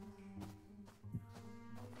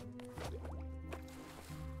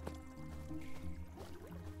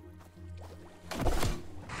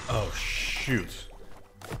 Oh shoot.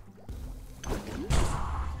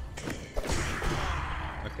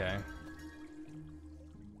 Okay.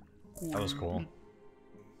 That was cool.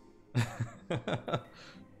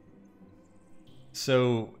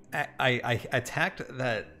 So I attacked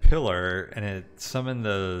that pillar and it summoned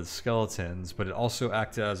the skeletons, but it also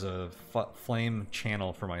acted as a flame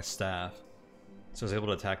channel for my staff. So I was able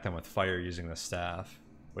to attack them with fire using the staff,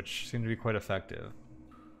 which seemed to be quite effective.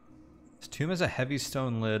 This tomb has a heavy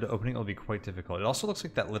stone lid. Opening it will be quite difficult. It also looks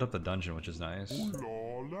like that lit up the dungeon, which is nice.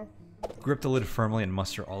 Grip the lid firmly and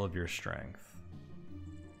muster all of your strength.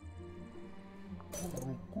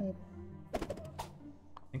 I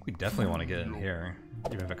think we definitely want to get in here,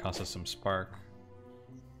 even if it costs us some spark.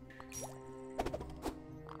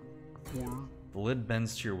 The lid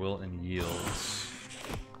bends to your will and yields.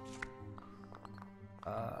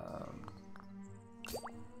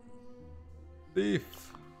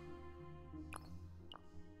 Thief.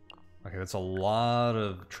 Okay, that's a lot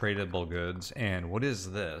of tradable goods. And what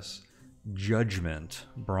is this? Judgment.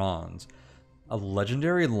 Bronze. A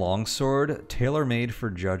legendary longsword tailor-made for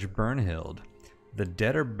Judge Burnhild. The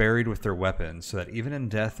dead are buried with their weapons, so that even in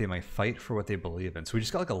death they might fight for what they believe in. So we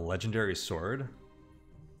just got like a legendary sword.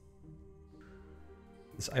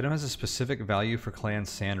 This item has a specific value for clan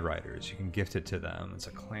sand riders. You can gift it to them. It's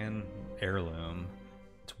a clan heirloom.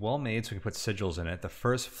 It's well made, so we can put sigils in it. The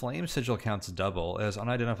first flame sigil counts double. It has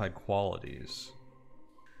unidentified qualities.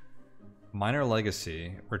 Minor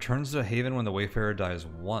legacy. Returns to Haven when the Wayfarer dies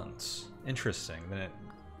once. Interesting. Then it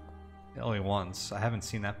only once. I haven't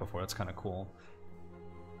seen that before. That's kind of cool.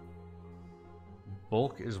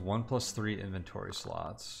 Bulk is 1+3 inventory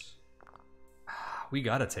slots. We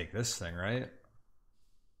gotta take this thing, right?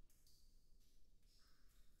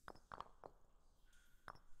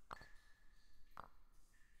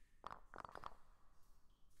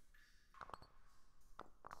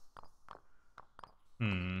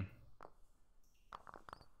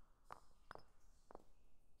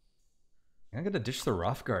 I'm gonna ditch the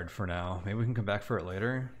Rothgard for now. Maybe we can come back for it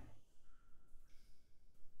later.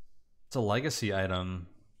 It's a legacy item,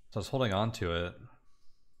 so I was holding on to it.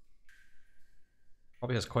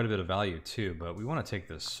 Probably has quite a bit of value too, but we want to take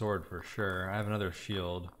this sword for sure. I have another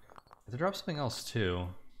shield. If they drop something else too.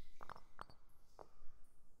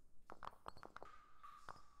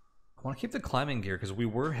 I want to keep the climbing gear because we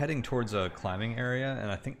were heading towards a climbing area,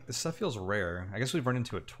 and I think this stuff feels rare. I guess we've run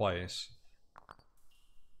into it twice.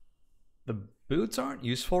 The boots aren't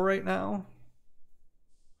useful right now,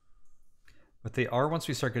 but they are once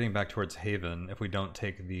we start getting back towards Haven. If we don't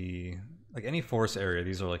take the, like, any forest area,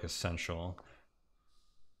 these are like essential.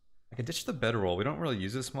 I could ditch the bedroll. We don't really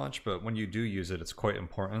use this much, but when you do use it, it's quite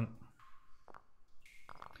important.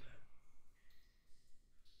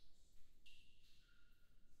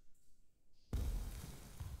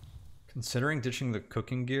 Considering ditching the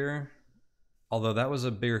cooking gear, although that was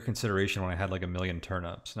a bigger consideration when I had like 1,000,000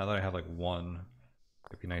 turnips. Now that I have like 1,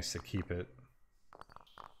 it'd be nice to keep it.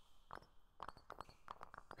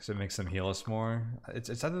 Because it makes them heal us more.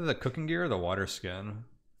 It's either the cooking gear or the water skin.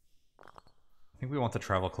 I think we want the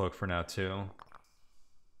travel cloak for now too.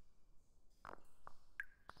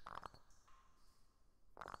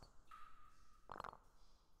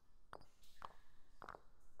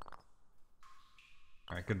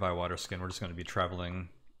 Alright, goodbye water skin. We're just going to be traveling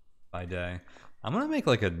by day. I'm going to make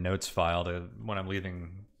like a notes file to when I'm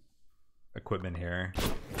leaving equipment here.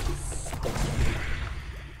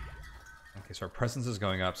 Okay, so our presence is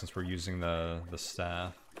going up since we're using the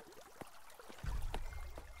staff.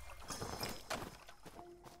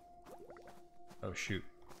 Oh shoot.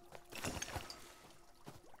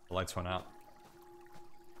 The lights went out.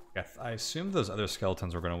 Yeah, I assumed those other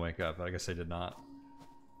skeletons were going to wake up, but I guess they did not.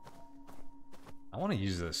 I want to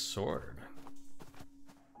use this sword.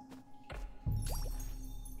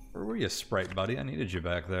 Where were you, Sprite buddy? I needed you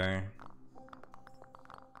back there.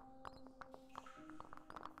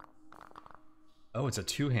 Oh, it's a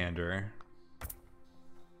two-hander.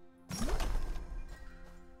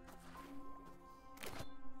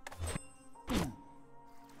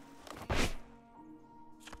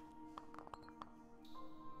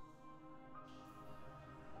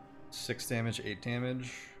 Six damage, 8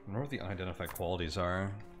 damage. I wonder what the unidentified qualities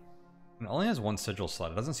are. It only has one sigil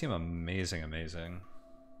slot. It doesn't seem amazing.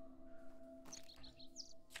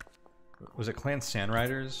 Was it Clan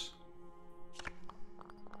Sandriders?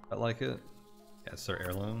 I like it. Yeah, it's their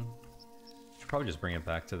heirloom. Should probably just bring it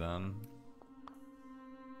back to them.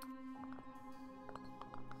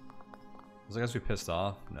 Those guys be pissed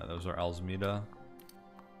off? No, those are Alzmeda.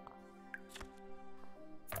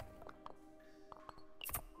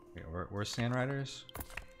 Wait, where's Sandriders?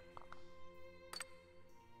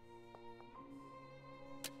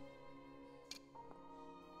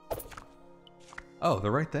 Oh,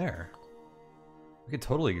 they're right there. We could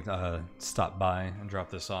totally stop by and drop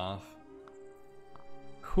this off.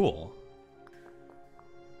 Cool.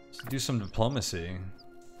 Let's do some diplomacy.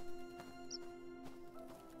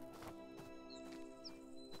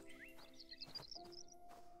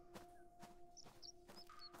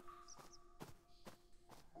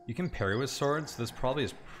 You can parry with swords. This probably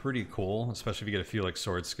is pretty cool, especially if you get a few like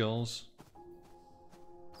sword skills.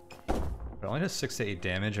 But it only does 6 to 8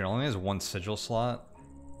 damage and it only has one sigil slot.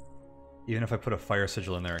 Even if I put a fire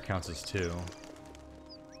sigil in there, it counts as 2.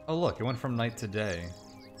 Oh look, it went from night to day.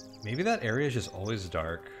 Maybe that area is just always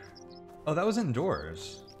dark. Oh, that was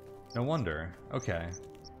indoors. No wonder. Okay.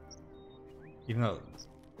 Even though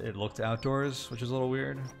it looked outdoors, which is a little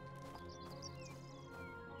weird.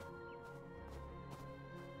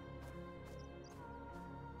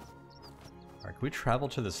 Alright, can we travel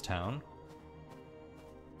to this town?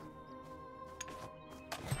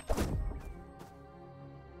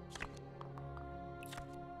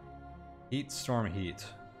 Heat, storm, heat.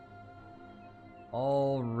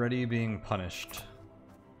 Already being punished.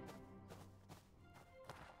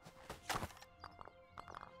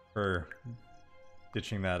 For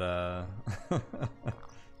ditching that,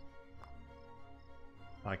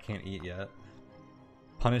 I can't eat yet.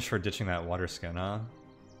 Punished for ditching that water skin, huh?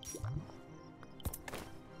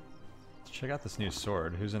 Let's check out this new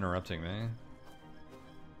sword. Who's interrupting me?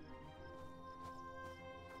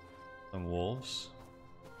 Some wolves.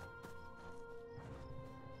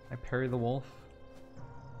 I parry the wolf.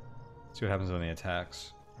 See what happens when he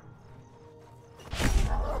attacks.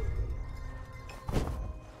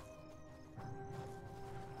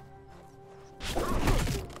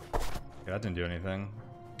 Yeah, that didn't do anything.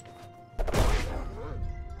 I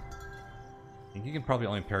think you can probably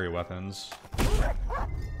only parry weapons.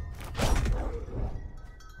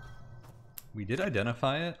 We did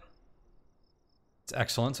identify it. It's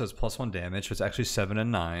excellent, so it's +1 damage, so it's actually 7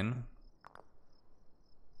 and 9.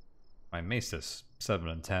 My mace is 7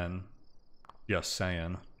 and 10. Just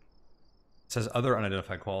saying. It says other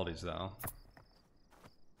unidentified qualities, though.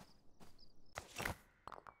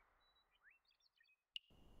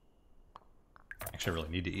 Actually, I really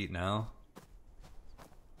need to eat now.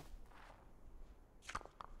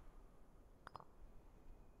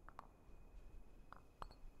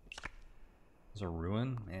 There's a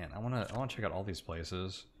ruin? Man, I wanna check out all these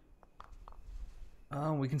places.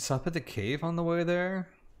 We can stop at the cave on the way there.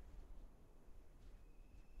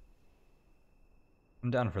 I'm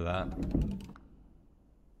down for that.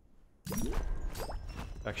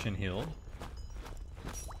 Infection healed.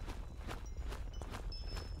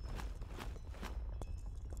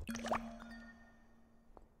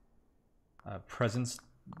 Presence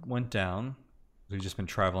went down. We've just been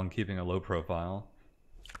traveling, keeping a low profile.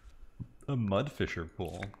 A mudfisher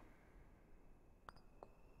pool.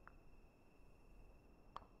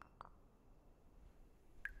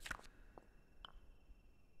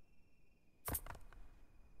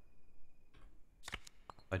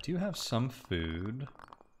 I do have some food,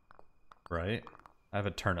 right? I have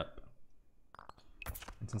a turnip.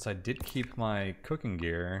 And since I did keep my cooking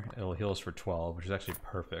gear, it'll heal us for 12, which is actually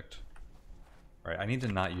perfect. Alright, I need to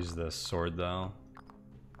not use this sword though.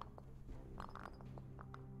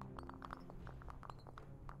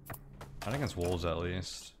 Not against wolves at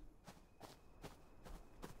least.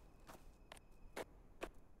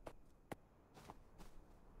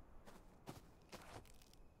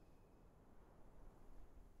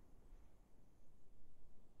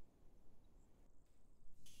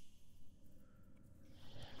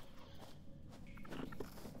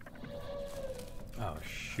 Oh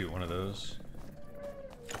shoot, one of those.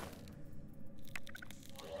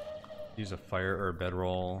 Use a fire or a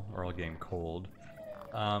bedroll or I'll gain cold.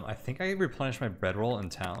 I think I replenished my bread roll in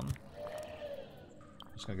town.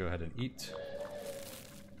 I'm just gonna go ahead and eat.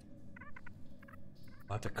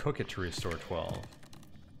 I'll have to cook it to restore 12.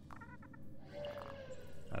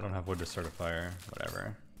 I don't have wood to start a fire.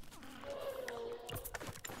 Whatever.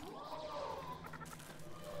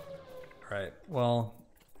 Alright, well,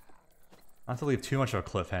 not to leave too much of a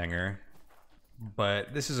cliffhanger,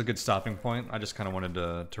 but this is a good stopping point. I just kind of wanted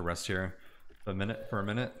to rest here for a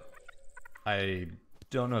minute. I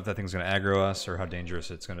don't know if that thing's going to aggro us or how dangerous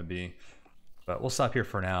it's going to be, but we'll stop here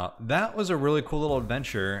for now. That was a really cool little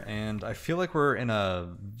adventure, and I feel like we're in a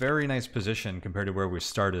very nice position compared to where we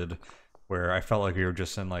started, where I felt like we were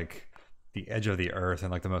just in like the edge of the earth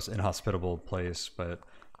and like the most inhospitable place. But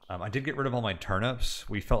I did get rid of all my turnips.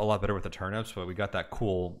 We felt a lot better with the turnips, but we got that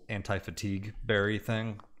cool anti-fatigue berry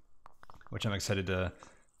thing, which I'm excited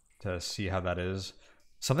to see how that is.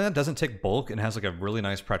 Something that doesn't take bulk and has like a really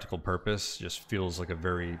nice practical purpose just feels like a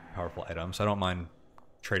very powerful item. So I don't mind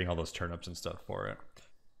trading all those turnips and stuff for it.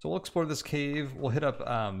 So we'll explore this cave. We'll hit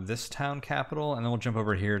up this town capital, and then we'll jump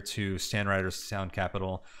over here to Stand Rider's town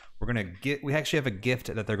capital. We actually have a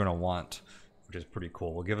gift that they're gonna want, which is pretty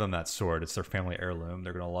cool. We'll give them that sword. It's their family heirloom.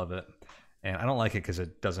 They're gonna love it. And I don't like it because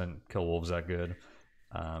it doesn't kill wolves that good.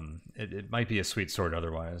 It might be a sweet sword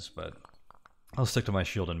otherwise, but I'll stick to my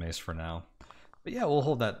shield and mace for now. But yeah, we'll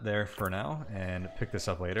hold that there for now and pick this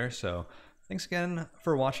up later. So thanks again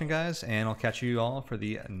for watching, guys, and I'll catch you all for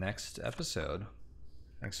the next episode.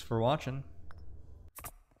 Thanks for watching.